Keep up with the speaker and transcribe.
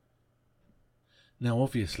Now,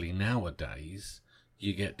 obviously, nowadays,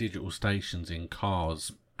 you get digital stations in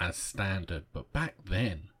cars as standard, but back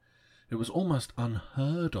then, it was almost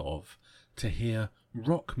unheard of to hear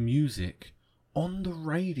rock music on the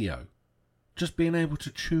radio. Just being able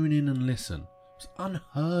to tune in and listen was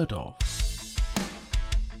unheard of.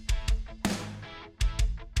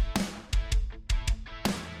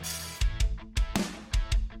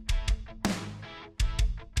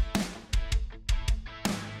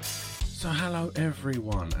 So hello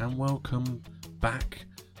everyone and welcome back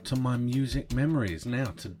to my music memories. Now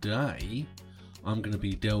today I'm going to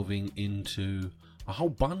be delving into a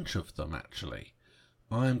whole bunch of them actually.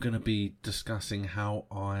 I'm going to be discussing how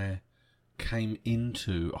I came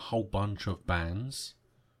into a whole bunch of bands.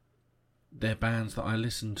 They're bands that I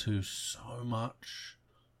listen to so much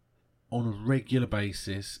on a regular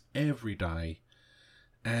basis every day,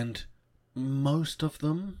 and most of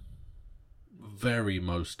them,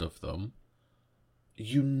 most of them,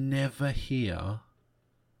 you never hear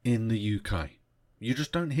in the UK. You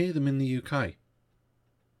just don't hear them in the UK.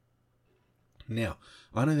 Now,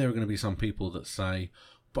 I know there are going to be some people that say,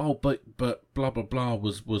 oh, but blah blah blah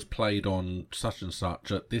was played on such and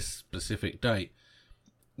such at this specific date.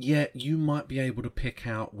 Yeah, you might be able to pick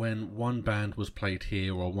out when one band was played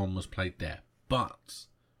here or one was played there. But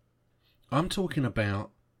I'm talking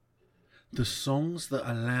about the songs that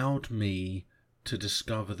allowed me to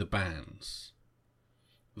discover the bands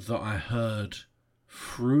that I heard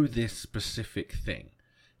through this specific thing,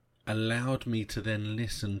 allowed me to then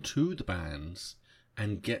listen to the bands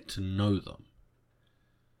and get to know them.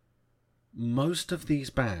 Most of these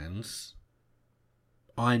bands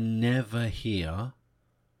I never hear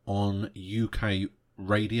on UK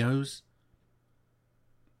radios,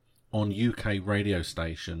 on UK radio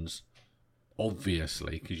stations,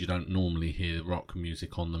 obviously, because you don't normally hear rock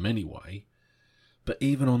music on them anyway, but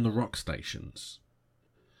even on the rock stations.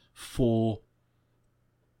 For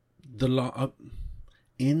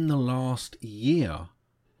in the last year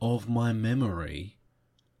of my memory,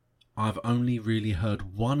 I've only really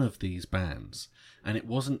heard one of these bands, and it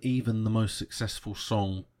wasn't even the most successful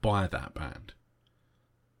song by that band.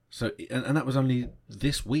 So, and that was only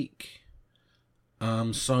this week.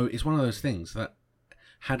 So it's one of those things that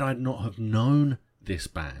had I not have known this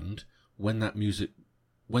band when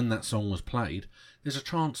that song was played, there's a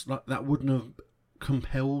chance that wouldn't have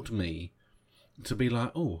compelled me to be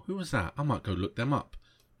like, oh, who was that? I might go look them up.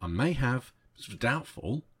 I may have, it's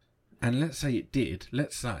doubtful. And let's say it did.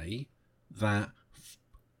 Let's say that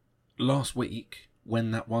last week,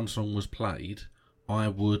 when that one song was played, I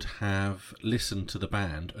would have listened to the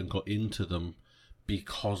band and got into them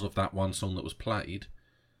because of that one song that was played.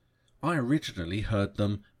 I originally heard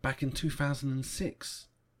them back in 2006.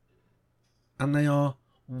 And they are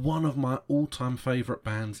one of my all-time favourite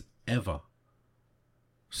bands ever.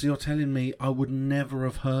 So you're telling me I would never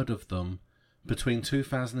have heard of them between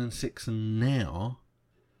 2006 and now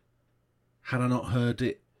had I not heard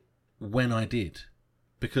it when I did?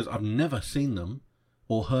 Because I've never seen them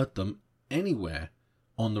or heard them anywhere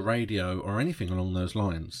on the radio or anything along those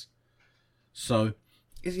lines. So,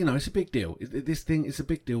 it's a big deal. This thing is a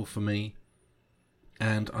big deal for me,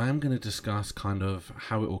 and I am going to discuss kind of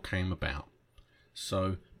how it all came about.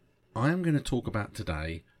 So, I am going to talk about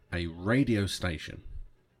today a radio station.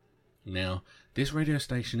 Now, this radio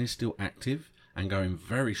station is still active and going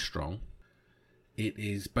very strong. It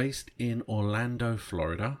is based in Orlando,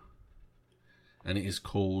 Florida, and it is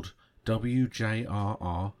called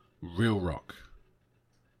WJRR Real Rock.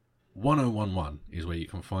 1011 is where you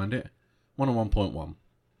can find it. 101.1.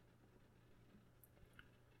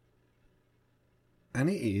 And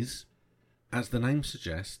it is, as the name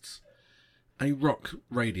suggests, a rock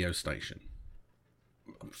radio station.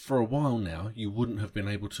 For a while now, you wouldn't have been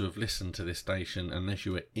able to have listened to this station unless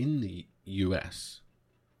you were in the US.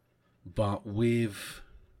 But with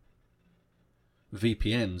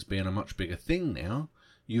VPNs being a much bigger thing now,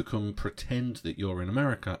 you can pretend that you're in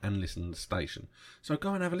America and listen to the station. So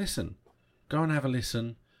go and have a listen. Go and have a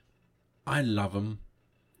listen. I love them.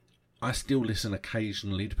 I still listen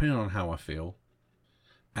occasionally, depending on how I feel.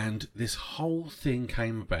 And this whole thing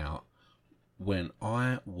came about when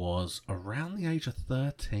I was around the age of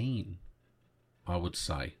 13, I would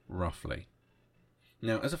say, roughly.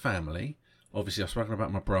 Now, as a family, obviously I've spoken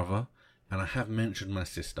about my brother, and I have mentioned my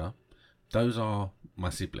sister. Those are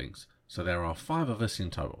my siblings. So there are 5 of us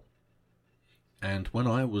in total. And when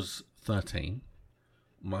I was 13,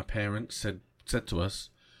 my parents said to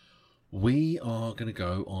us, we are going to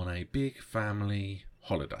go on a big family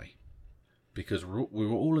holiday. Because we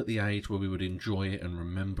were all at the age where we would enjoy it and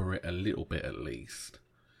remember it a little bit at least.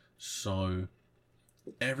 So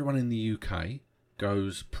everyone in the UK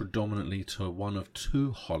goes predominantly to one of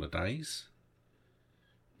two holidays,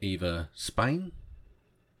 either Spain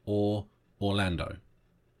or Orlando.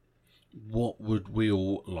 What would we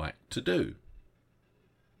all like to do?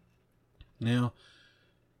 Now,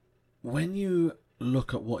 when you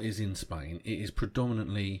look at what is in Spain, it is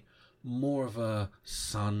predominantly more of a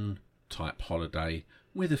sun type holiday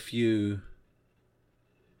with a few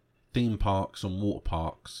theme parks and water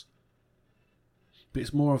parks. But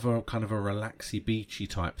it's more of a kind of a relaxy, beachy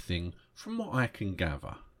type thing from what I can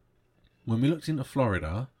gather. When we looked into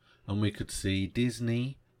Florida and we could see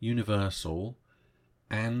Disney, Universal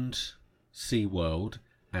and SeaWorld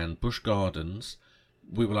and Busch Gardens,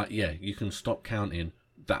 we were like, yeah, you can stop counting.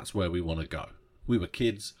 That's where we want to go. We were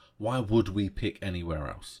kids. Why would we pick anywhere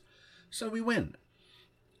else? So we went.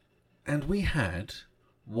 And we had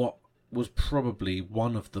what was probably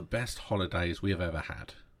one of the best holidays we have ever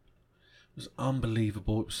had. It was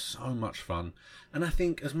unbelievable. It was so much fun. And I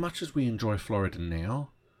think as much as we enjoy Florida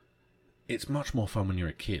now, it's much more fun when you're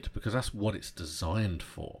a kid, because that's what it's designed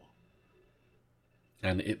for.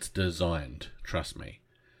 And it's designed, trust me.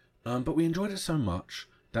 But we enjoyed it so much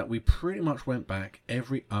that we pretty much went back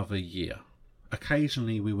every other year.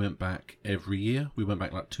 Occasionally we went back every year. We went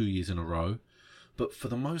back like 2 years in a row. But for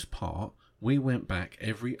the most part, we went back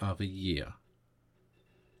every other year.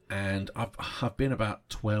 And I've been about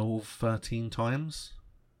 12, 13 times.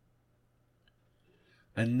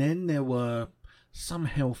 And then there were some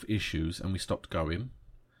health issues and we stopped going.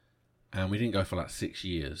 And we didn't go for like 6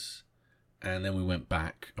 years. And then we went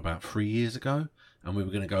back about 3 years ago. And we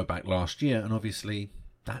were going to go back last year. And obviously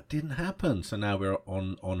that didn't happen. So now we're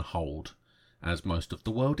on hold, as most of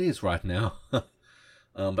the world is right now.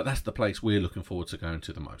 But that's the place we're looking forward to going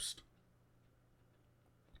to the most,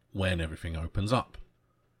 when everything opens up.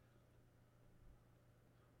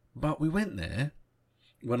 But we went there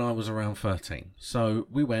when I was around 13. So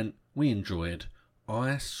we went, we enjoyed.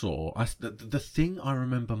 The thing I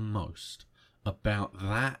remember most about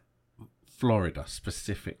that Florida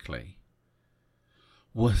specifically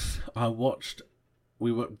was we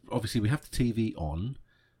have the TV on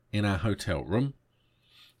in our hotel room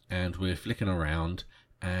and we're flicking around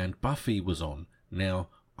and Buffy was on. Now,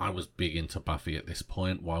 I was big into Buffy at this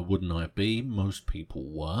point. Why wouldn't I be? Most people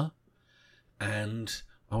were. And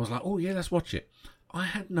I was like, oh yeah, let's watch it. I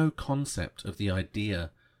had no concept of the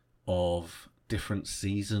idea of different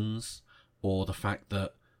seasons, or the fact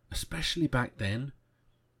that, especially back then,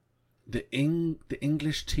 the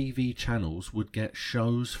English TV channels would get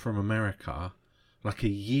shows from America like a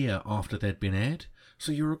year after they'd been aired.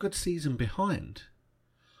 So you're a good season behind.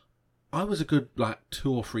 I was a good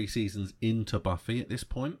 2 or 3 seasons into Buffy at this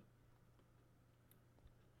point.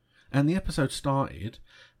 And the episode started,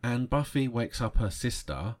 and Buffy wakes up her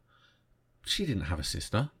sister. She didn't have a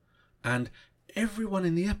sister. And everyone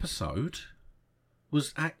in the episode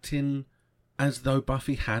was acting as though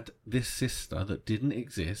Buffy had this sister that didn't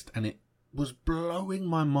exist, and it was blowing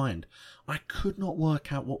my mind. I could not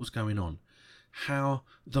work out what was going on. How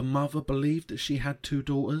the mother believed that she had 2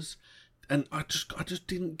 daughters, and I just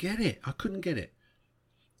didn't get it. I couldn't get it.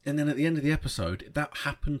 And then at the end of the episode, that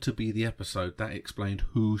happened to be the episode that explained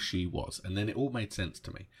who she was, and then it all made sense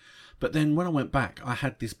to me. But then when I went back, I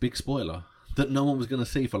had this big spoiler that no one was going to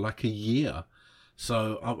see for like a year.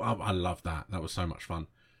 So I love that. That was so much fun.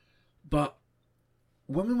 But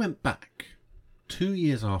when we went back 2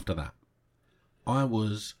 years after that, I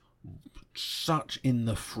was such in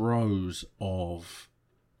the throes of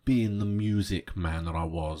being the music man that I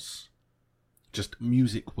was. Just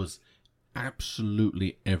music was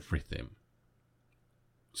absolutely everything.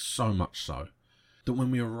 So much so that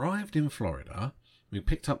when we arrived in Florida, we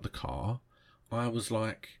picked up the car, I was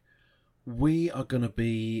like, we are going to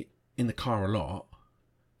be in the car a lot.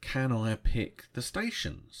 Can I pick the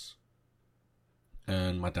stations?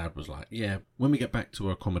 And my dad was like, yeah, when we get back to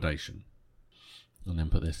accommodation. And then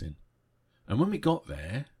put this in. And when we got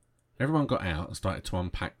there, everyone got out and started to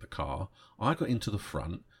unpack the car. I got into the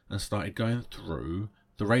front and started going through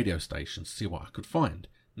the radio stations to see what I could find.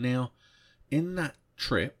 Now, in that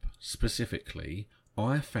trip specifically,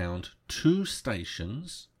 I found 2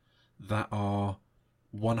 stations that are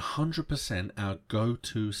 100% our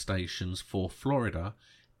go-to stations for Florida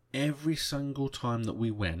every single time that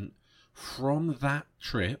we went, from that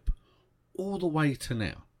trip all the way to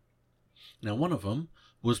now. Now, one of them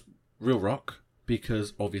was Real Rock,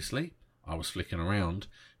 because obviously I was flicking around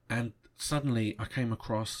and suddenly I came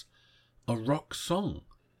across a rock song.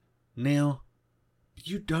 Now,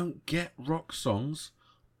 you don't get rock songs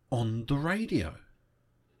on the radio.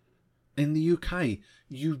 In the UK,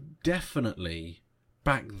 you definitely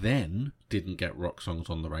back then didn't get rock songs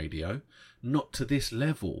on the radio, not to this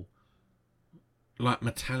level, like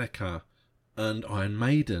Metallica and Iron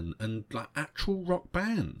Maiden and like actual rock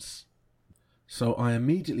bands. So I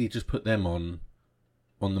immediately just put them on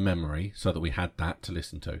the memory so that we had that to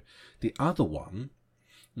listen to. The other one,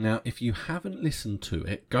 now if you haven't listened to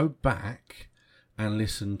it, go back and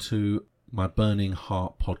listen to my Burning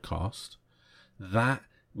Heart podcast. That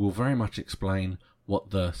will very much explain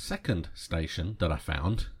what the second station that I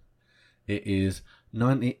found. It is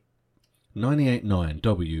 98.9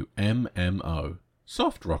 WMMO,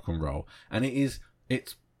 soft rock and roll, and it's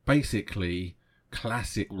basically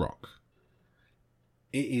classic rock.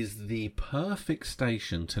 It is the perfect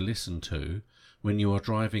station to listen to when you are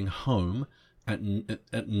driving home at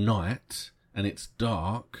night and it's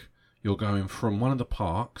dark. You're going from one of the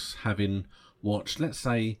parks, having watched, let's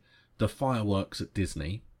say, the fireworks at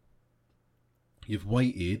Disney. You've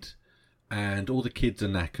waited and all the kids are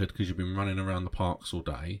knackered because you've been running around the parks all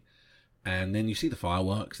day. And then you see the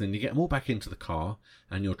fireworks, then you get them all back into the car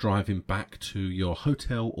and you're driving back to your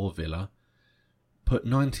hotel or villa. Put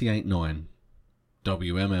 98.9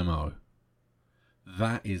 WMMO.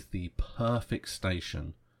 That is the perfect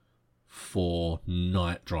station for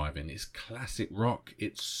night driving. It's classic rock.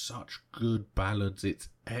 It's such good ballads. It's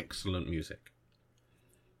excellent music.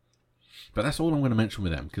 But that's all I'm going to mention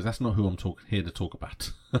with them, because that's not who I'm here to talk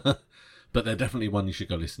about. But they're definitely one you should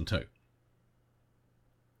go listen to.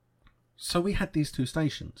 So we had these two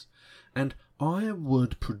stations, and I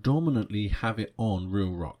would predominantly have it on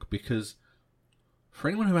Real Rock, because for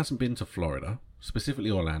anyone who hasn't been to Florida,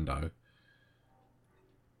 specifically Orlando,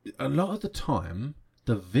 a lot of the time,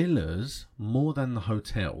 the villas, more than the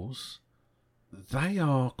hotels, they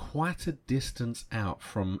are quite a distance out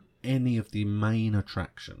from any of the main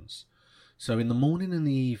attractions. So in the morning and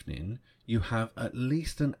the evening, you have at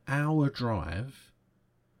least an hour drive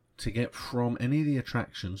to get from any of the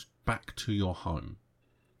attractions back to your home.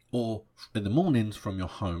 Or in the mornings, from your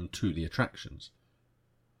home to the attractions.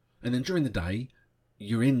 And then during the day,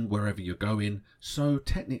 you're in wherever you're going, so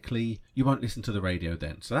technically you won't listen to the radio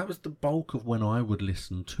then. So that was the bulk of when I would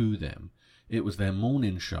listen to them. It was their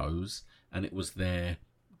morning shows, and it was their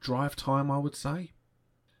drive time, I would say.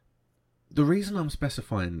 The reason I'm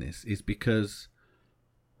specifying this is because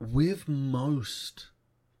with most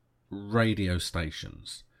radio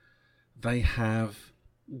stations, they have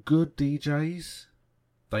good DJs,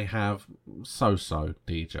 they have so-so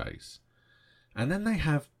DJs, and then they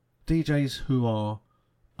have DJs who are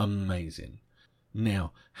amazing.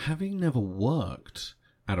 Now, having never worked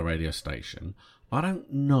at a radio station, I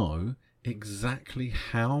don't know exactly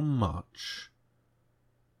how much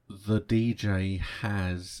the DJ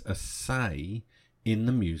has a say in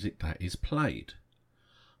the music that is played.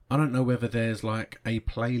 I don't know whether there's like a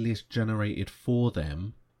playlist generated for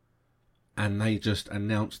them and they just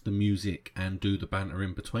announce the music and do the banter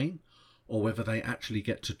in between, or whether they actually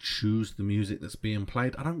get to choose the music that's being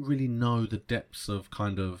played. I don't really know the depths of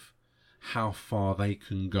kind of how far they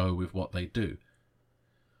can go with what they do.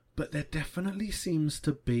 But there definitely seems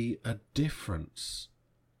to be a difference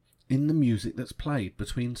in the music that's played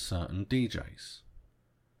between certain DJs.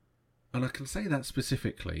 And I can say that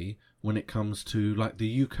specifically when it comes to like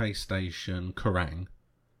the UK station Kerrang.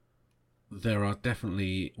 There are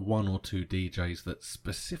definitely one or two DJs that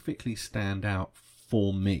specifically stand out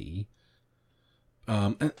for me.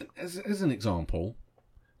 As an example,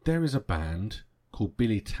 there is a band called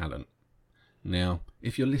Billy Talent. Now,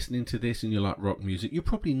 if you're listening to this and you like rock music, you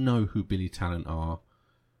probably know who Billy Talent are.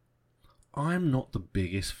 I'm not the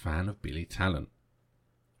biggest fan of Billy Talent.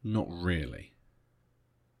 Not really.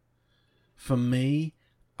 For me,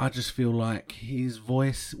 I just feel like his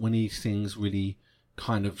voice, when he sings really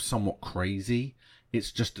kind of somewhat crazy,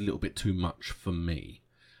 it's just a little bit too much for me.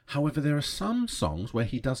 However, there are some songs where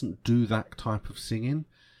he doesn't do that type of singing,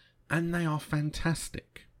 and they are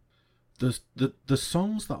fantastic. The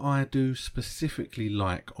songs that I do specifically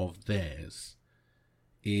like of theirs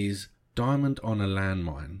is Diamond on a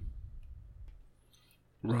Landmine,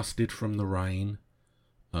 Rusted from the Rain,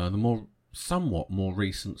 the somewhat more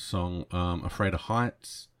recent song, Afraid of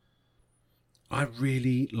Heights. I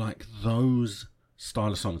really like those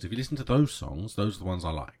style of songs. If you listen to those songs, those are the ones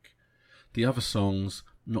I like. The other songs,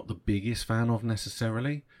 not the biggest fan of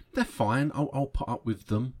necessarily. They're fine, I'll put up with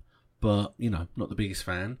them, but, not the biggest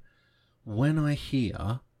fan. When I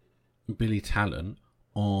hear Billy Talent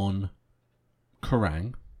on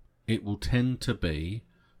Kerrang, it will tend to be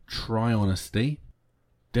Try Honesty,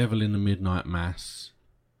 Devil in the Midnight Mass,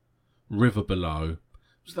 River Below.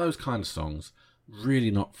 It's those kind of songs.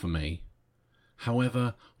 Really not for me.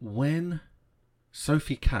 However, when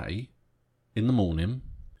Sophie K in the morning,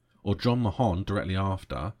 or John Mahon directly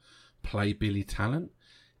after, play Billy Talent,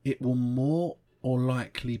 it will more or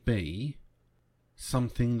likely be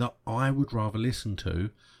something that I would rather listen to,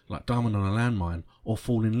 like Diamond on a Landmine or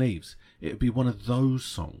Falling Leaves. It would be one of those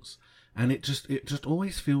songs. And it just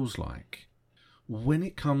always feels like, when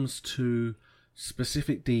it comes to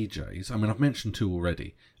specific DJs, I mean, I've mentioned two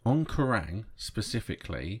already. On Kerrang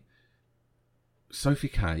specifically, Sophie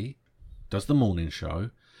K does the morning show,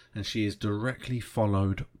 and she is directly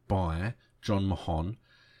followed by John Mahon.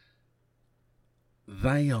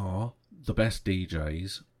 They are the best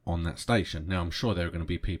DJs on that station. Now, I'm sure there are going to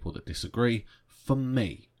be people that disagree. For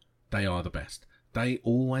me, they are the best. They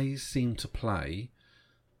always seem to play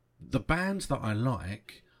the bands that I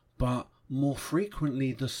like, but more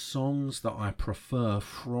frequently the songs that I prefer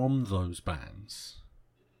from those bands.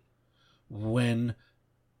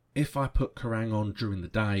 If I put Kerrang on during the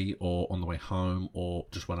day or on the way home or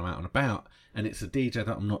just when I'm out and about, and it's a DJ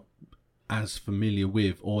that I'm not as familiar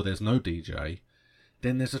with, or there's no DJ,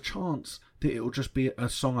 then there's a chance that it'll just be a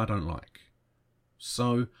song I don't like.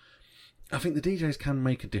 So I think the DJs can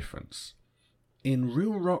make a difference. In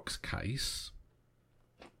Real Rock's case,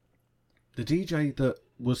 the DJ that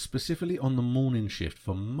was specifically on the morning shift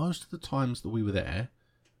for most of the times that we were there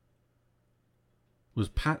was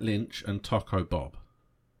Pat Lynch and Taco Bob.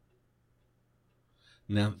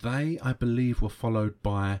 Now they, I believe, were followed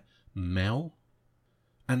by Mel,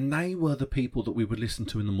 and they were the people that we would listen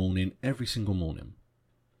to in the morning, every single morning.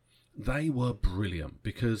 They were brilliant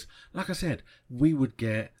because, like I said, we would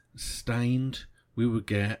get Stained, we would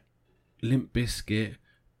get Limp Bizkit,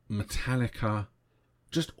 Metallica,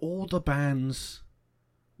 just all the bands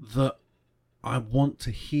that I want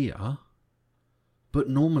to hear, but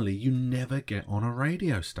normally you never get on a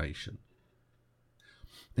radio station.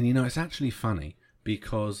 And you know, it's actually funny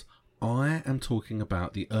because I am talking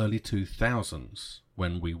about the early 2000s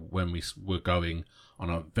when we were going on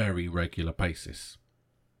a very regular basis.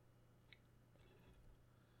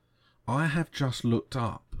 I have just looked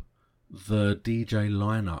up the DJ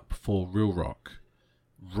lineup for Real Rock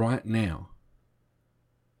right now.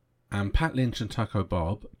 And Pat Lynch and Taco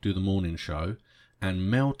Bob do the morning show, and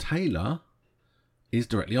Mel Taylor is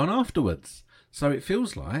directly on afterwards. So it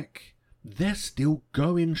feels like they're still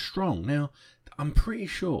going strong. Now, I'm pretty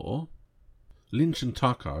sure Lynch and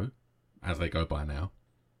Taco, as they go by now,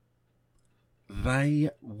 they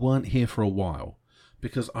weren't here for a while,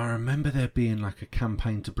 because I remember there being like a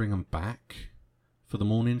campaign to bring them back for the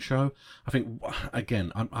morning show. I think,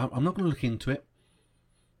 again, I'm not going to look into it,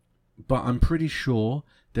 but I'm pretty sure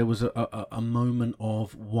there was a moment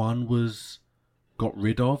of one was got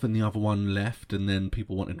rid of and the other one left, and then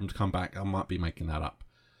people wanted them to come back. I might be making that up.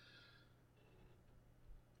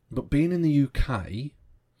 But being in the UK,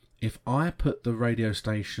 if I put the radio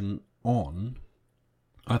station on,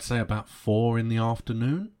 I'd say about 4 in the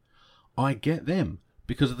afternoon, I get them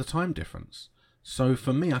because of the time difference. So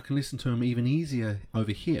for me, I can listen to them even easier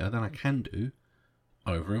over here than I can do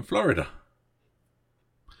over in Florida.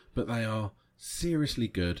 But they are seriously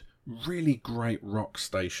good, really great rock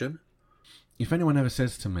station. If anyone ever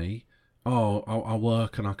says to me, oh, I'll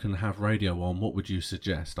work and I can have radio on, what would you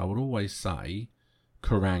suggest? I would always say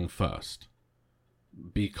Kerrang first,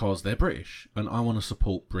 because they're British and I want to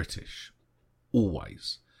support British,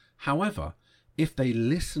 always. However, if they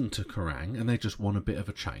listen to Kerrang and they just want a bit of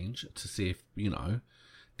a change to see if,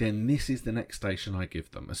 then this is the next station I give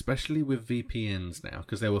them, especially with VPNs now,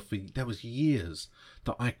 because there was years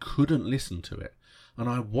that I couldn't listen to it, and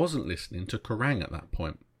I wasn't listening to Kerrang at that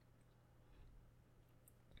point,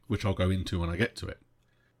 which I'll go into when I get to it.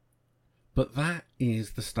 But that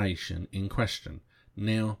is the station in question.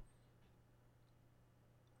 Now,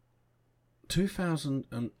 2000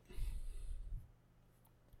 and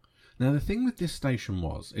now the thing with this station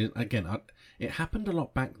was, it happened a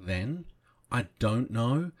lot back then. I don't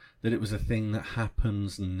know that it was a thing that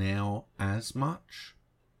happens now as much.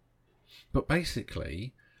 But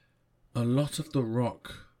basically, a lot of the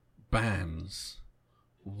rock bands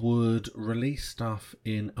would release stuff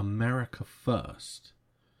in America first,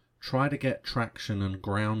 try to get traction and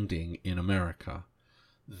grounding in America.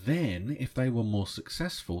 Then, if they were more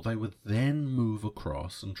successful, they would then move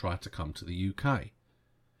across and try to come to the UK.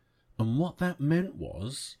 And what that meant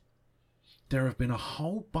was, there have been a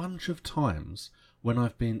whole bunch of times when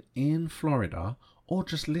I've been in Florida or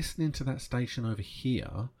just listening to that station over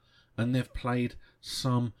here, and they've played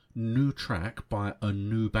some new track by a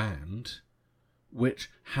new band, which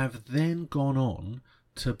have then gone on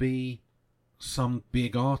to be some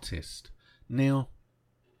big artist. Now,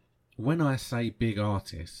 when I say big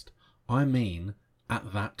artist, I mean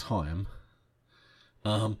at that time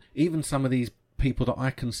Even some of these people that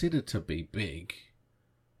I consider to be big,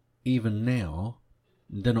 even now,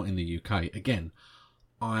 they're not in the UK. Again,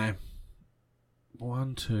 1,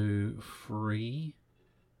 2, 3,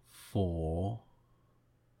 4,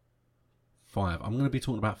 5. I'm going to be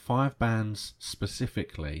talking about 5 bands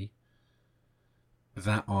specifically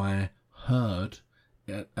that I heard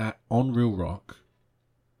on Real Rock,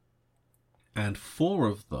 and 4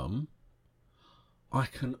 of them I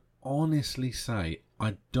can honestly say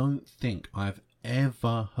I don't think I've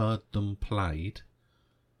ever heard them played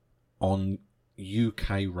on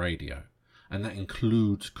UK radio, and that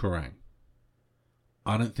includes Kerrang.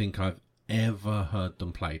 I don't think I've ever heard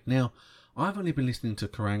them played. Now, I've only been listening to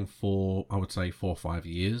Kerrang for, I would say, 4 or 5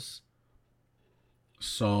 years,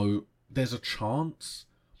 so there's a chance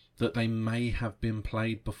that they may have been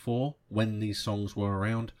played before when these songs were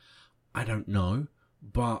around. I don't know,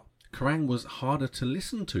 but Kerrang was harder to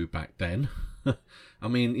listen to back then. I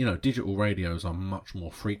mean, you know, digital radios are much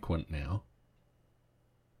more frequent now.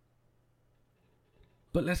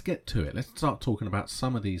 But let's get to it. Let's start talking about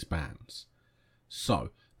some of these bands.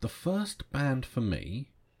 So, the first band for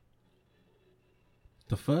me,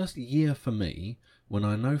 the first year for me, when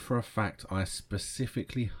I know for a fact I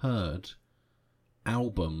specifically heard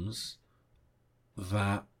albums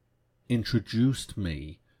that introduced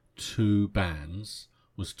me to bands,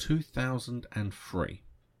 was 2003.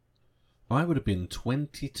 I would have been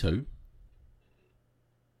 22,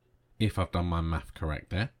 if I've done my math correct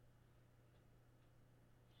there.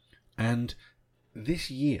 And this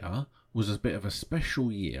year was a bit of a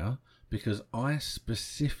special year because I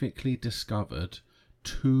specifically discovered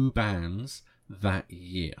 2 bands that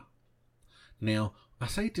year. Now, I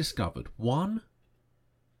say discovered. One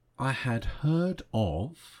I had heard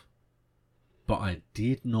of, but I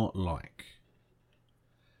did not like.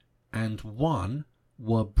 And one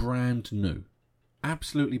were brand new.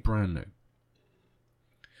 Absolutely brand new.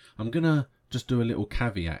 I'm going to just do a little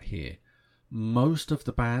caveat here. Most of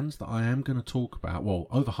the bands that I am going to talk about, well,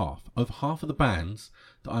 over half of the bands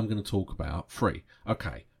that I'm going to talk about, 3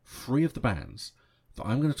 of the bands that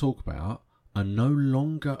I'm going to talk about are no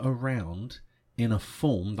longer around in a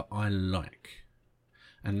form that I like.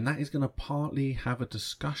 And that is going to partly have a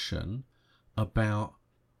discussion about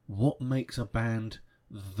what makes a band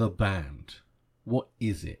the band. What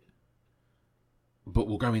is it? But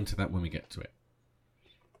we'll go into that when we get to it.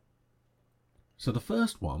 So the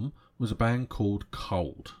first one was a band called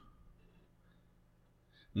Cold.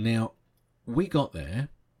 Now, we got there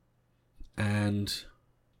and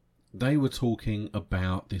they were talking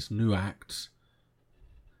about this new act.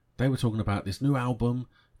 They were talking about this new album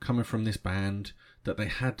coming from this band that they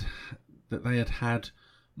had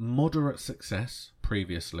moderate success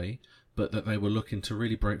previously, but that they were looking to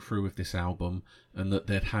really break through with this album, and that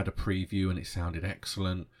they'd had a preview and it sounded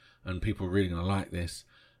excellent and people were really going to like this,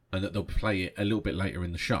 and that they'll play it a little bit later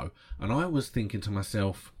in the show. And I was thinking to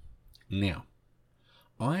myself, now,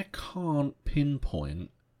 I can't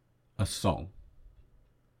pinpoint a song.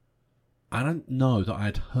 I don't know that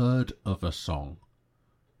I'd heard of a song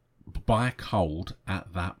by Cold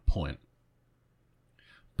at that point.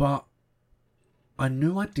 But I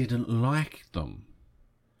knew I didn't like them.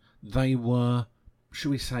 They were,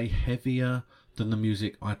 shall we say, heavier than the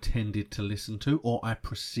music I tended to listen to, or I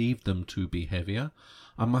perceived them to be heavier.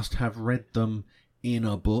 I must have read them in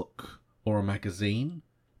a book or a magazine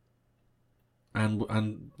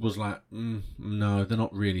and was like, no, they're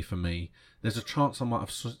not really for me. There's a chance I might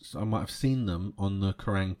have seen them on the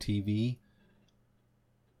Kerrang TV.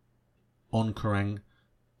 On Kerrang,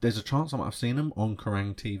 there's a chance I might have seen them on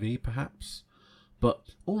Kerrang TV, perhaps. But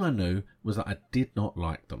all I knew was that I did not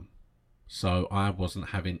like them. So I wasn't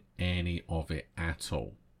having any of it at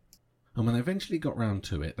all. And when they eventually got round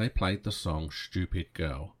to it, they played the song Stupid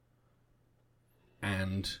Girl.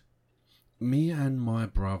 And me and my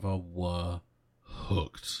brother were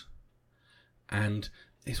hooked. And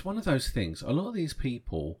it's one of those things, a lot of these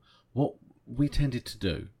people, what we tended to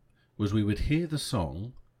do was we would hear the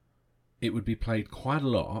song, it would be played quite a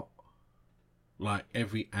lot, like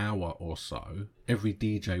every hour or so. Every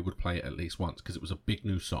DJ would play it at least once because it was a big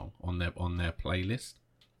new song on their playlist.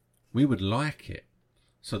 We would like it.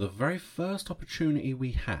 So the very first opportunity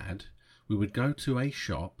we had, we would go to a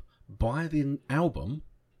shop, buy the album,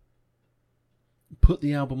 put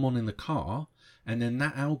the album on in the car, and then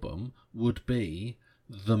that album would be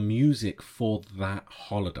the music for that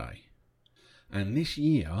holiday. And this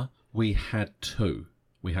year we had 2.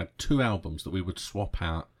 We had 2 albums that we would swap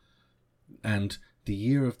out, and The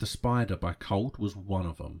Year of the Spider by Cold was one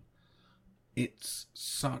of them. It's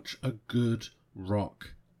such a good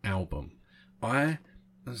rock album. I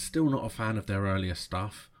I'm still not a fan of their earlier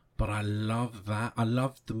stuff, but I love that. I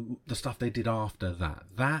love the stuff they did after that.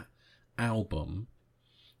 That album,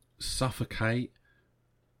 Suffocate,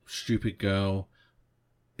 Stupid Girl,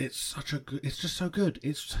 it's just so good.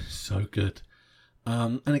 It's so good.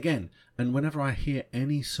 And whenever I hear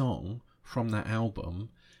any song from that album,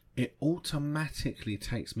 it automatically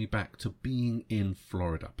takes me back to being in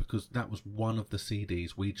Florida, because that was one of the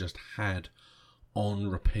CDs we just had on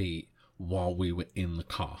repeat while we were in the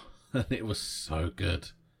car. And it was so good.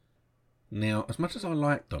 Now, as much as I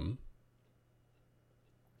liked them,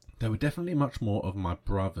 they were definitely much more of my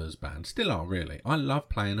brother's band. Still are, really. I love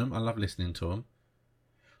playing them. I love listening to them.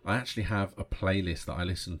 I actually have a playlist that I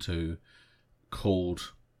listen to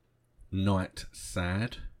called Night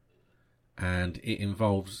Sad, and it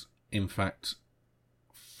involves, in fact,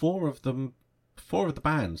 four of the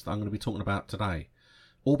bands that I'm going to be talking about today,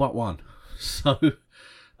 all but one. So,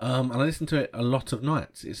 and I listen to it a lot of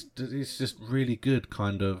nights. It's just really good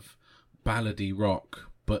kind of ballady rock,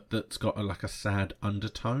 but that's got a sad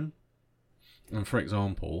undertone. And for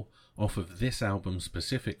example, off of this album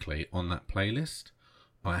specifically on that playlist,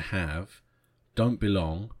 I have Don't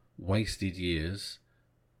Belong, Wasted Years,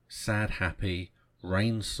 Sad Happy,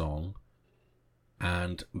 Rain Song,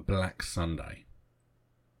 and Black Sunday.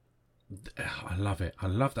 I love it. I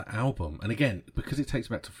love that album. And again, because it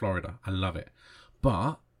takes me back to Florida, I love it.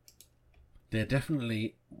 But they're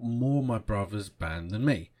definitely more my brother's band than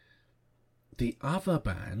me. The other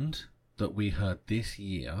band that we heard this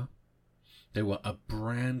year, they were a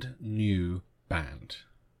brand new band.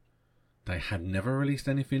 They had never released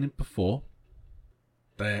anything before.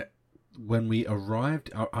 When we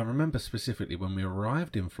arrived, I remember specifically when we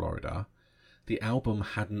arrived in Florida, the album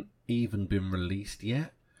hadn't even been released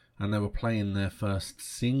yet, and they were playing their first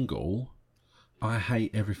single, I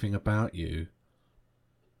Hate Everything About You.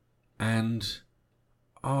 And,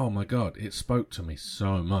 oh my God, it spoke to me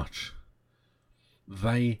so much.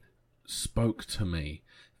 They spoke to me.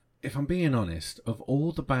 If I'm being honest, of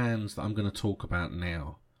all the bands that I'm going to talk about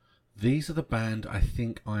now, these are the band I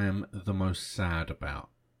think I am the most sad about,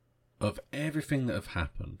 of everything that have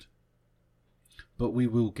happened. But we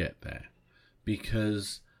will get there,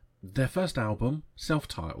 because their first album,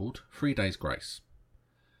 self-titled, 3 Days Grace,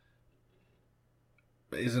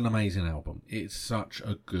 is an amazing album. It's such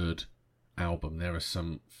a good album. There are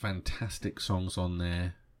some fantastic songs on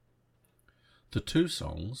there. The two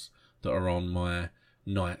songs that are on my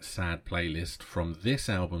Night Sad playlist from this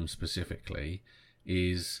album specifically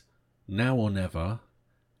is Now or Never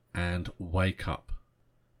and Wake Up.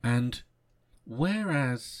 And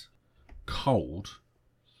whereas Cold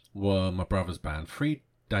were my brother's band, 3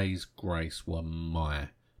 Days Grace were my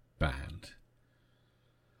band,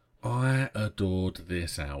 I adored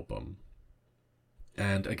this album.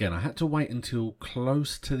 And again, I had to wait until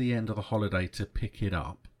close to the end of the holiday to pick it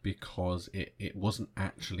up, because it wasn't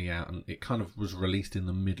actually out, and it kind of was released in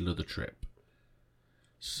the middle of the trip.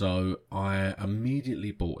 So I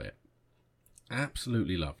immediately bought it.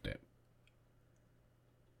 Absolutely loved it.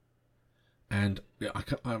 And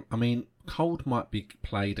I mean, Cold might be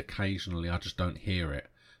played occasionally, I just don't hear it.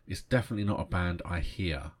 It's definitely not a band I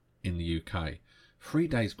hear in the UK. 3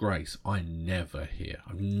 Days Grace, I never hear.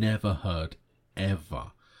 I've never heard,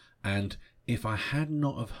 ever. And if I had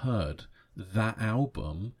not have heard that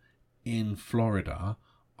album in Florida,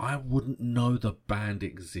 I wouldn't know the band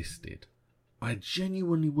existed. I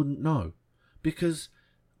genuinely wouldn't know, because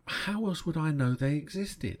how else would I know they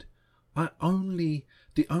existed? The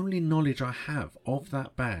only knowledge I have of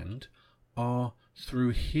that band are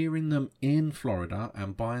through hearing them in Florida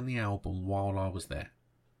and buying the album while I was there.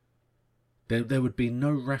 There would be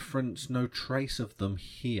no reference, no trace of them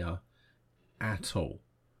here at all.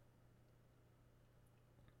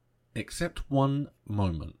 Except one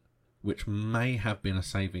moment, which may have been a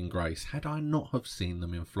saving grace had I not have seen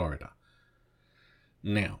them in Florida.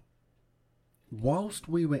 Now, whilst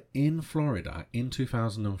we were in Florida in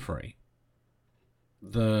 2003,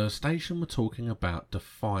 the station were talking about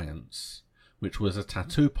Defiance, which was a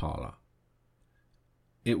tattoo parlour.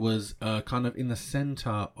 It was kind of in the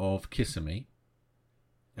centre of Kissimmee,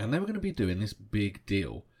 and they were going to be doing this big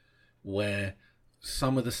deal where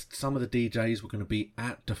some of the DJs were going to be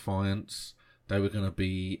at Defiance. They were going to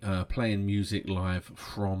be playing music live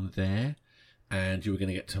from there, and you were going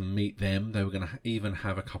to get to meet them. They were going to even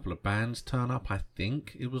have a couple of bands turn up, I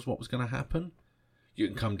think it was what was going to happen. You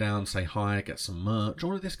can come down, say hi, get some merch,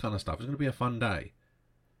 all of this kind of stuff. It's going to be a fun day.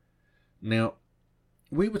 Now,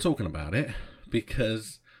 we were talking about it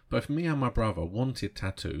because both me and my brother wanted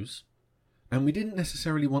tattoos, and we didn't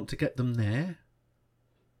necessarily want to get them there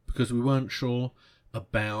because we weren't sure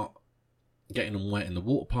about, getting them wet in the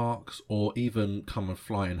water parks, or even come and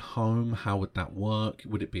flying home. How would that work?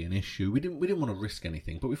 Would it be an issue? We didn't want to risk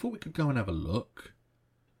anything, but we thought we could go and have a look.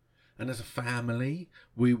 And as a family,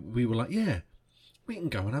 we were like, yeah, we can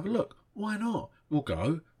go and have a look. Why not? We'll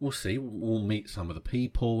go. We'll see. We'll meet some of the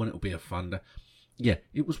people, and it'll be a fun day. Yeah,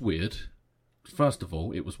 it was weird. First of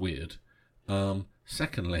all, it was weird.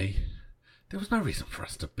 Secondly, there was no reason for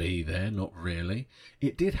us to be there, not really.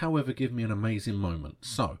 It did, however, give me an amazing moment.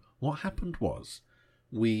 So, what happened was,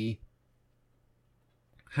 we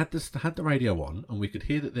had the radio on, and we could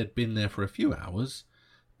hear that they'd been there for a few hours,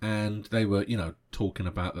 and they were, talking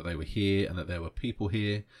about that they were here, and that there were people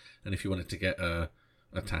here, and if you wanted to get a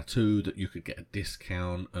tattoo, that you could get a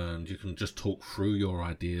discount, and you can just talk through your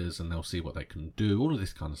ideas, and they'll see what they can do, all of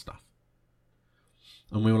this kind of stuff.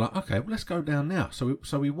 And we were like, okay, well, let's go down now. So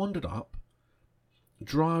we wandered up,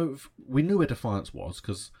 drove. We knew where Defiance was,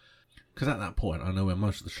 because at that point, I know where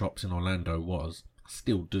most of the shops in Orlando was.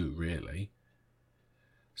 Still do, really.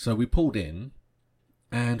 So we pulled in,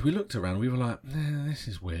 and we looked around. We were like, this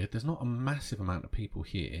is weird. There's not a massive amount of people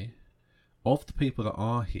here. Of the people that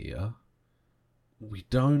are here, we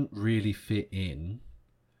don't really fit in,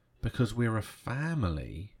 because we're a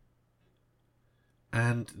family.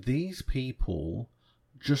 And these people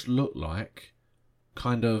just look like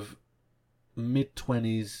kind of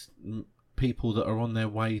mid-20s people that are on their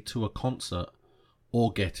way to a concert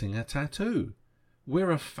or getting a tattoo.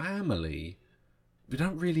 We're a family. We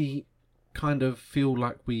don't really kind of feel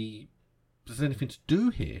like there's anything to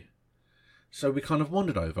do here. So we kind of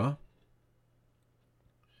wandered over.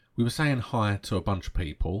 We were saying hi to a bunch of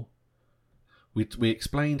people. We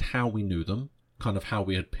explained how we knew them, kind of how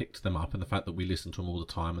we had picked them up, and the fact that we listened to them all the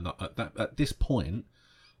time. And that at this point,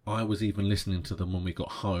 I was even listening to them when we got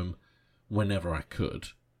home, whenever I could.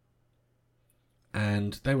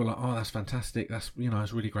 And they were like, oh, that's fantastic. That's,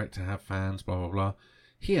 it's really great to have fans, blah, blah, blah.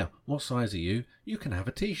 Here, what size are you? You can have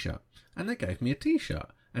a t-shirt. And they gave me a t-shirt.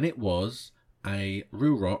 And it was a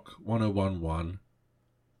Real Rock 1011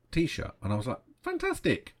 t-shirt. And I was like,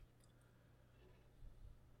 fantastic.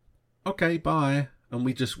 Okay, bye. And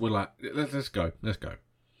we just were like, let's go.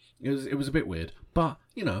 It was a bit weird. But,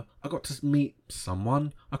 I got to meet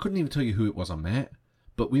someone. I couldn't even tell you who it was I met.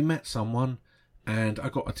 But we met someone, and I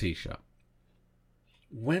got a t-shirt.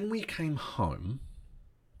 When we came home,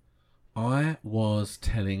 I was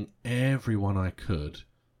telling everyone I could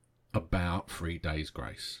about 3 Days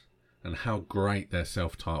Grace and how great their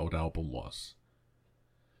self-titled album was.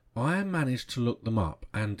 I managed to look them up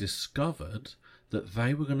and discovered that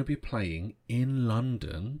they were going to be playing in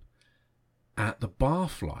London at the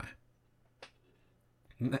Barfly.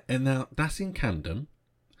 And now, that's in Camden.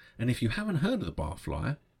 And if you haven't heard of the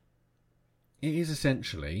Barfly, it is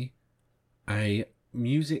essentially a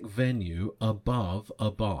music venue above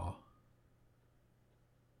a bar.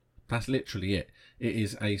 That's literally it. It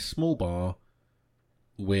is a small bar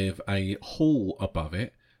with a hall above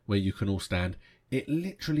it where you can all stand. It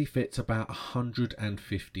literally fits about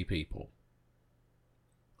 150 people.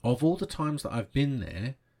 Of all the times that I've been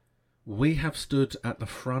there, we have stood at the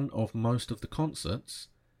front of most of the concerts,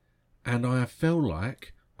 and I have felt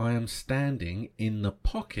like I am standing in the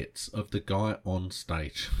pockets of the guy on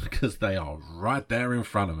stage because they are right there in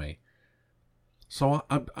front of me. So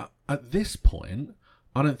I, at this point,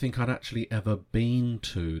 I don't think I'd actually ever been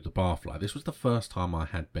to the Barfly. This was the first time I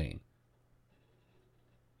had been.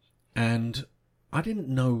 And I didn't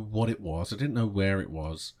know what it was. I didn't know where it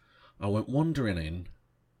was. I went wandering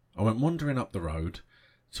up the road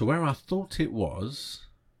to where I thought it was,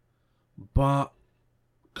 but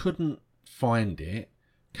couldn't find it.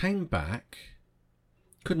 Came back,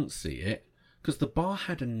 couldn't see it, because the bar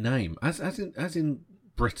had a name. As in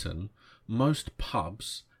Britain, most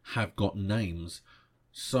pubs have got names,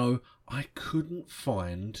 so I couldn't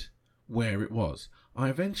find where it was. I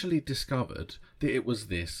eventually discovered that it was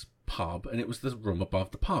this pub, and it was the room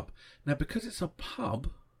above the pub. Now, because it's a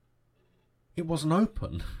pub, it wasn't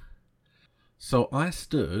open. So I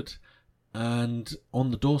stood and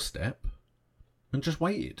on the doorstep and just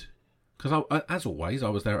waited. Because, as always, I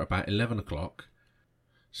was there at about 11 o'clock.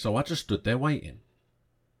 So I just stood there waiting.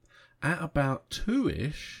 At about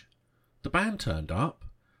 2-ish, the band turned up,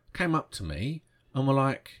 came up to me, and were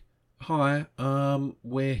like, hi,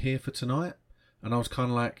 we're here for tonight. And I was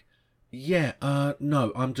kind of like, yeah,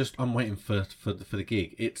 no, I'm waiting for the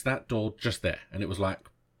gig. It's that door just there. And it was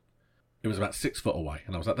about 6 foot away.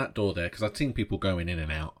 And I was at that door there, because I'd seen people going in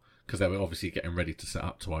and out, because they were obviously getting ready to set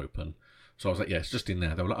up to open. So I was like, yeah, it's just in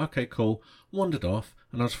there. They were like, okay, cool. Wandered off,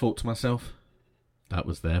 and I just thought to myself, that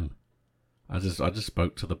was them. I just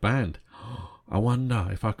spoke to the band. I wonder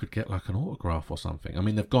if I could get like an autograph or something. I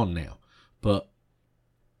mean, they've gone now, but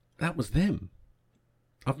that was them.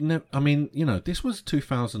 This was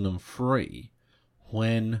 2003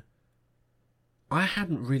 when I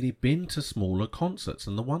hadn't really been to smaller concerts,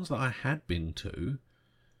 and the ones that I had been to,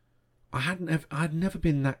 I'd never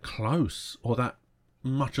been that close or that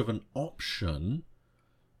much of an option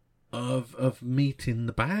of meeting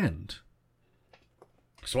the band.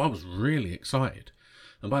 So I was really excited.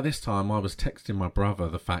 And by this time I was texting my brother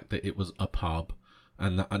the fact that it was a pub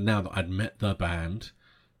and now that I'd met the band.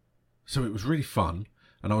 So it was really fun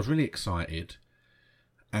and I was really excited.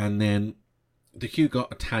 And then the queue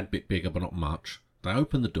got a tad bit bigger, but not much. They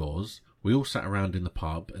opened the doors. We all sat around in the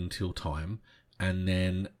pub until time. And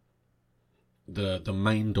then the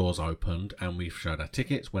main doors opened and we showed our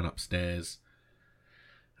tickets, went upstairs,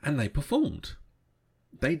 and they performed.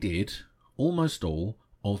 They did almost all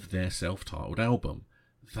of their self-titled album.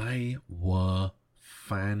 They were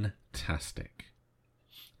fantastic.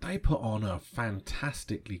 They put on a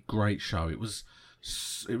fantastically great show. It was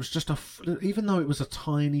just even though it was a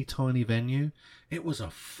tiny venue, it was a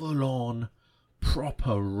full-on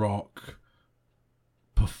proper rock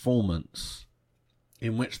performance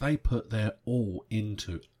in which they put their all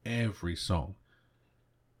into every song.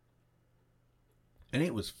 And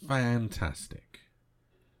it was fantastic.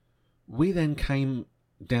 We then came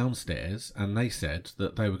downstairs and they said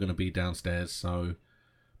that they were going to be downstairs, so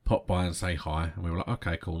pop by and say hi. And we were like,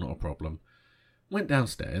 okay, cool, not a problem. Went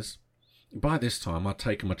downstairs. By this time I'd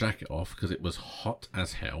taken my jacket off because it was hot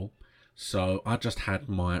as hell. So I just had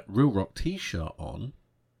my Real Rock t-shirt on.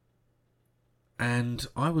 And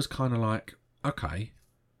I was kind of like, okay,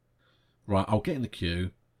 right, I'll get in the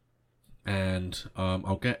queue. And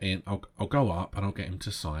I'll get in. I'll go up and I'll get him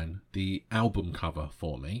to sign the album cover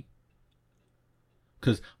for me.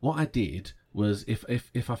 Because what I did was,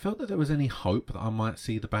 if I felt that there was any hope that I might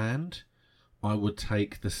see the band, I would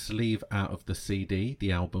take the sleeve out of the CD,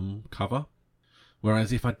 the album cover.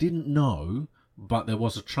 Whereas if I didn't know, but there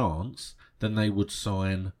was a chance, then they would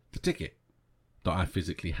sign the ticket that I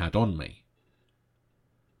physically had on me.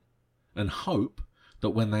 And hope that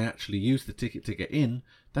when they actually use the ticket to get in,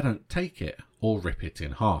 they don't take it or rip it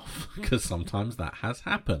in half, because sometimes that has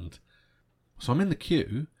happened. So I'm in the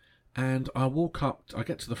queue, and I walk up, I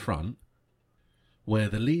get to the front, where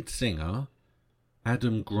the lead singer,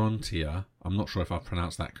 Adam Grontier, I'm not sure if I've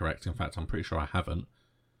pronounced that correct, in fact I'm pretty sure I haven't,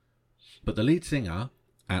 but the lead singer,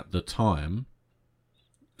 at the time,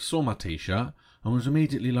 saw my t-shirt and was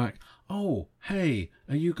immediately like, oh, hey,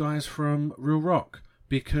 are you guys from Real Rock?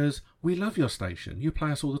 Because we love your station. You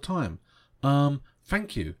play us all the time.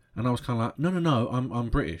 Thank you. And I was kind of like, no, I'm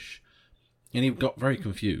British. And he got very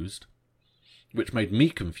confused, which made me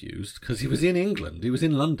confused because he was in England. He was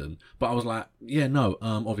in London. But I was like, yeah, no,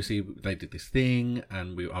 obviously they did this thing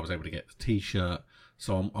and I was able to get the t-shirt.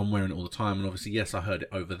 So I'm wearing it all the time. And obviously, yes, I heard it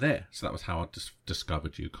over there. So that was how I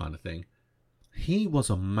discovered you, kind of thing. He was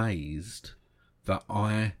amazed that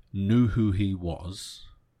I knew who he was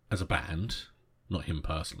as a band. Not him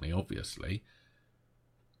personally, obviously.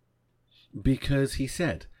 Because he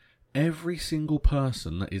said, every single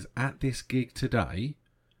person that is at this gig today,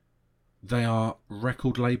 they are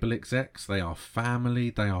record label execs, they are family,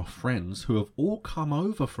 they are friends who have all come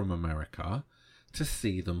over from America to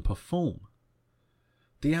see them perform.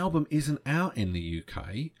 The album isn't out in the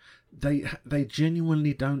UK. They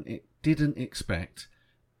genuinely didn't expect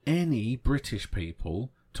any British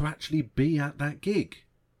people to actually be at that gig.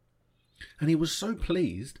 And he was so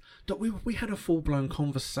pleased that we had a full-blown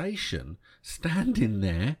conversation standing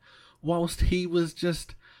there whilst he was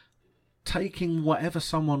just taking whatever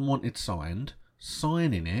someone wanted signed,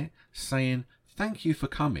 signing it, saying, thank you for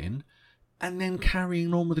coming, and then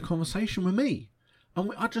carrying on with the conversation with me.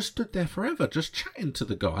 And I just stood there forever, just chatting to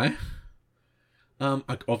the guy.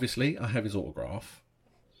 Obviously, I have his autograph.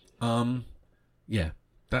 Yeah,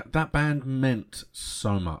 that band meant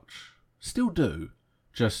so much. Still do.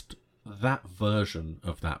 Just that version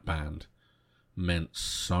of that band meant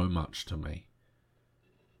so much to me.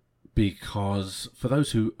 Because for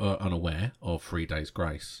those who are unaware of 3 Days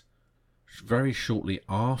Grace, very shortly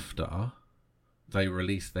after they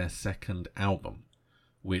released their second album,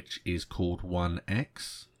 which is called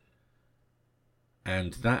 1X.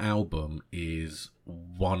 And that album is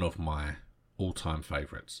one of my all-time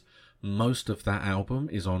favourites. Most of that album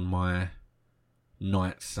is on my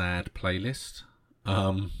Night Sad playlist.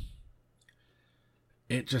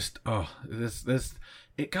 It just,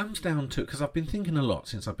 it comes down to, because I've been thinking a lot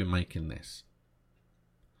since I've been making this.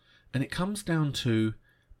 And it comes down to,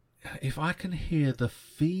 if I can hear the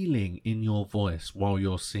feeling in your voice while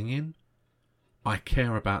you're singing, I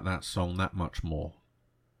care about that song that much more.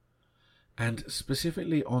 And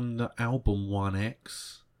specifically on the album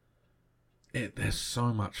 1X, there's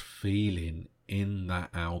so much feeling in that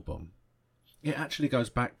album. It actually goes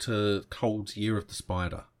back to Cold's Year of the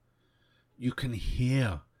Spider. You can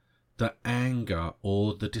hear the anger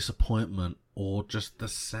or the disappointment or just the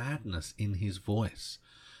sadness in his voice.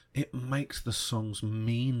 It makes the songs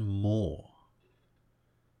mean more.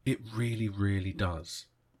 It really, really does.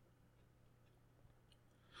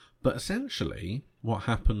 But essentially, what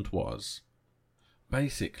happened was,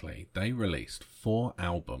 basically, they released 4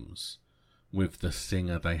 albums with the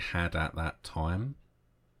singer they had at that time.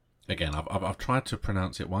 Again, I've tried to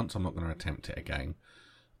pronounce it once. I'm not going to attempt it again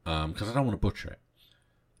because I don't want to butcher it.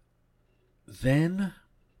 Then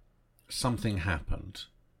something happened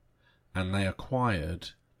and they acquired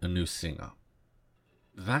a new singer.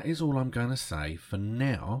 That is all I'm going to say for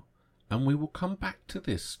now, and we will come back to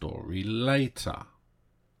this story later.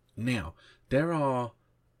 Now, there are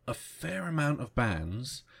a fair amount of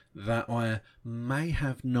bands that I may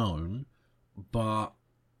have known, but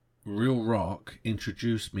Real Rock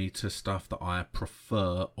introduced me to stuff that I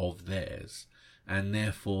prefer of theirs, and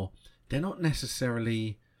therefore they're not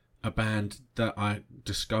necessarily a band that I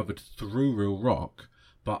discovered through Real Rock,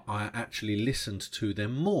 but I actually listened to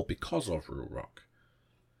them more because of Real Rock.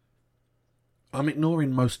 I'm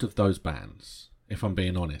ignoring most of those bands, if I'm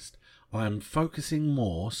being honest. I'm focusing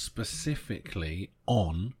more specifically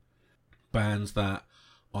on bands that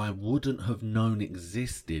I wouldn't have known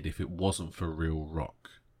existed if it wasn't for Real Rock.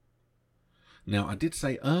 Now, I did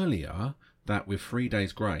say earlier that with 3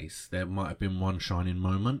 Days Grace, there might have been one shining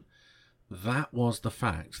moment. That was the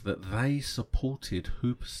fact that they supported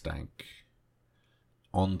Hoobastank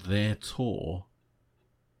on their tour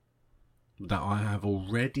that I have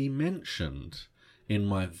already mentioned in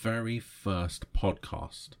my very first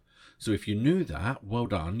podcast. So if you knew that, well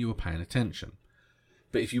done, you were paying attention.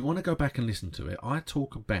 But if you want to go back and listen to it, I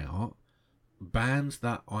talk about bands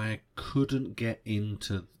that I couldn't get in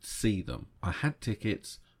to see them. I had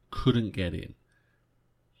tickets, couldn't get in.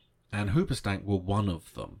 And Hoobastank were one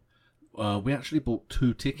of them. We actually bought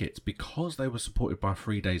 2 tickets because they were supported by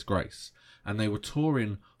 3 Days Grace. And they were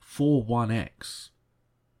touring for 1X.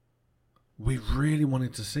 We really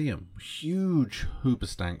wanted to see them. Huge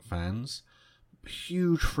Hoobastank fans.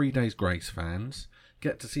 Huge 3 Days Grace fans.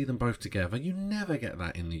 Get to see them both together. You never get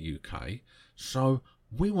that in the UK. So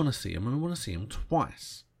we want to see them, and we want to see them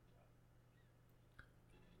twice.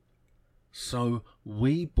 So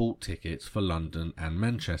we bought tickets for London and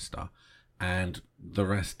Manchester, and the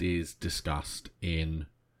rest is discussed in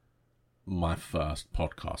my first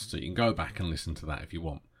podcast. So you can go back and listen to that if you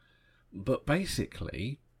want. But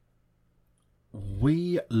basically,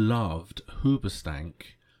 we loved Hoobastank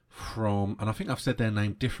from, and I think I've said their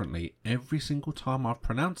name differently every single time I've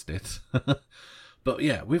pronounced it. But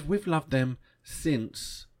yeah, we've loved them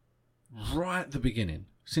since right at the beginning,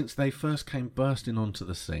 since they first came bursting onto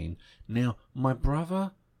the scene. Now, my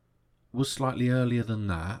brother was slightly earlier than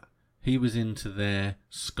that. He was into their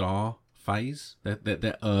ska phase,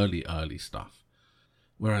 their early stuff.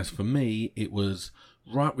 Whereas for me, it was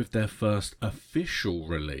right with their first official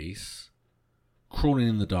release, Crawling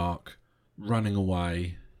in the Dark, Running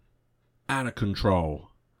Away, Out of Control.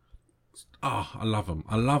 Ah, I love them.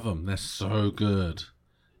 I love them. They're so good.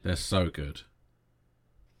 They're so good.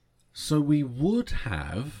 So we would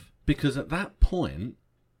have, because at that point,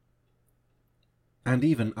 and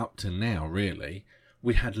even up to now really,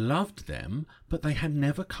 we had loved them, but they had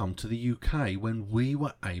never come to the UK when we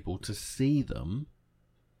were able to see them.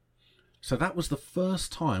 So that was the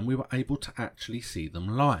first time we were able to actually see them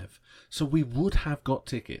live. So we would have got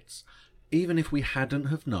tickets, even if we hadn't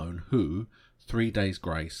have known who 3 Days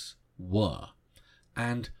Grace were.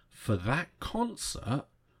 And for that concert,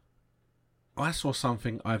 I saw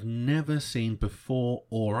something I've never seen before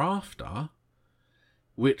or after,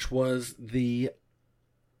 which was the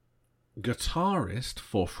guitarist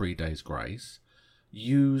for 3 Days Grace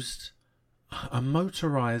used a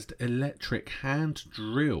motorized electric hand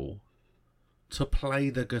drill to play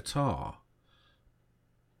the guitar.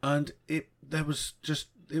 And the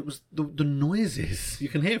noises, you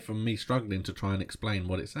can hear from me struggling to try and explain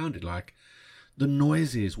what it sounded like. The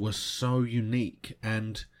noises were so unique,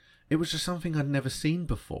 and it was just something I'd never seen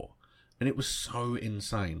before, and it was so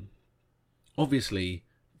insane. Obviously,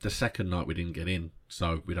 the second night we didn't get in,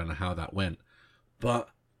 so we don't know how that went. But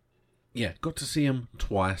yeah, got to see them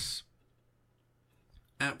twice.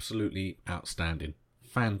 Absolutely outstanding.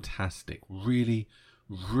 Fantastic. Really,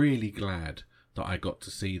 really glad that I got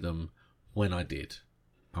to see them when I did.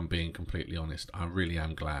 I'm being completely honest. I really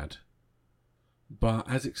am glad. But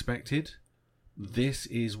as expected, this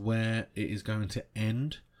is where it is going to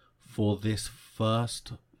end for this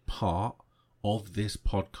first part of this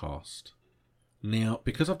podcast. Now,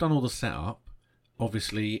 because I've done all the setup,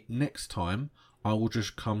 obviously next time I will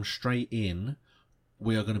just come straight in.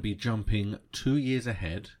 We are going to be jumping 2 years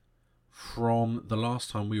ahead from the last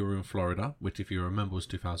time we were in Florida, which, if you remember, was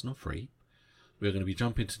 2003. We're going to be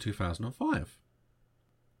jumping to 2005.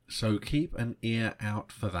 So keep an ear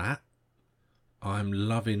out for that. I'm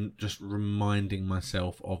loving just reminding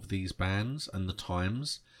myself of these bands and the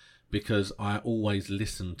times, because I always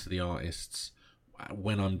listen to the artists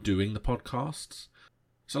when I'm doing the podcasts.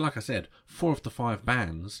 So like I said, 4 of the 5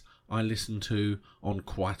 bands I listen to on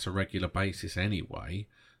quite a regular basis anyway.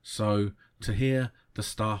 So to hear the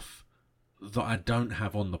stuff that I don't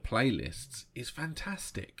have on the playlists is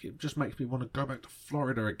fantastic. It just makes me want to go back to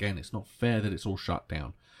Florida again. It's not fair that it's all shut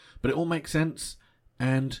down. But it all makes sense,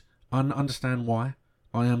 and I understand why.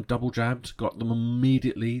 I am double jabbed, got them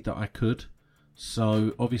immediately that I could.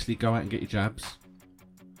 So obviously go out and get your jabs.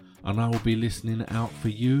 And I will be listening out for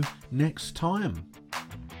you next time.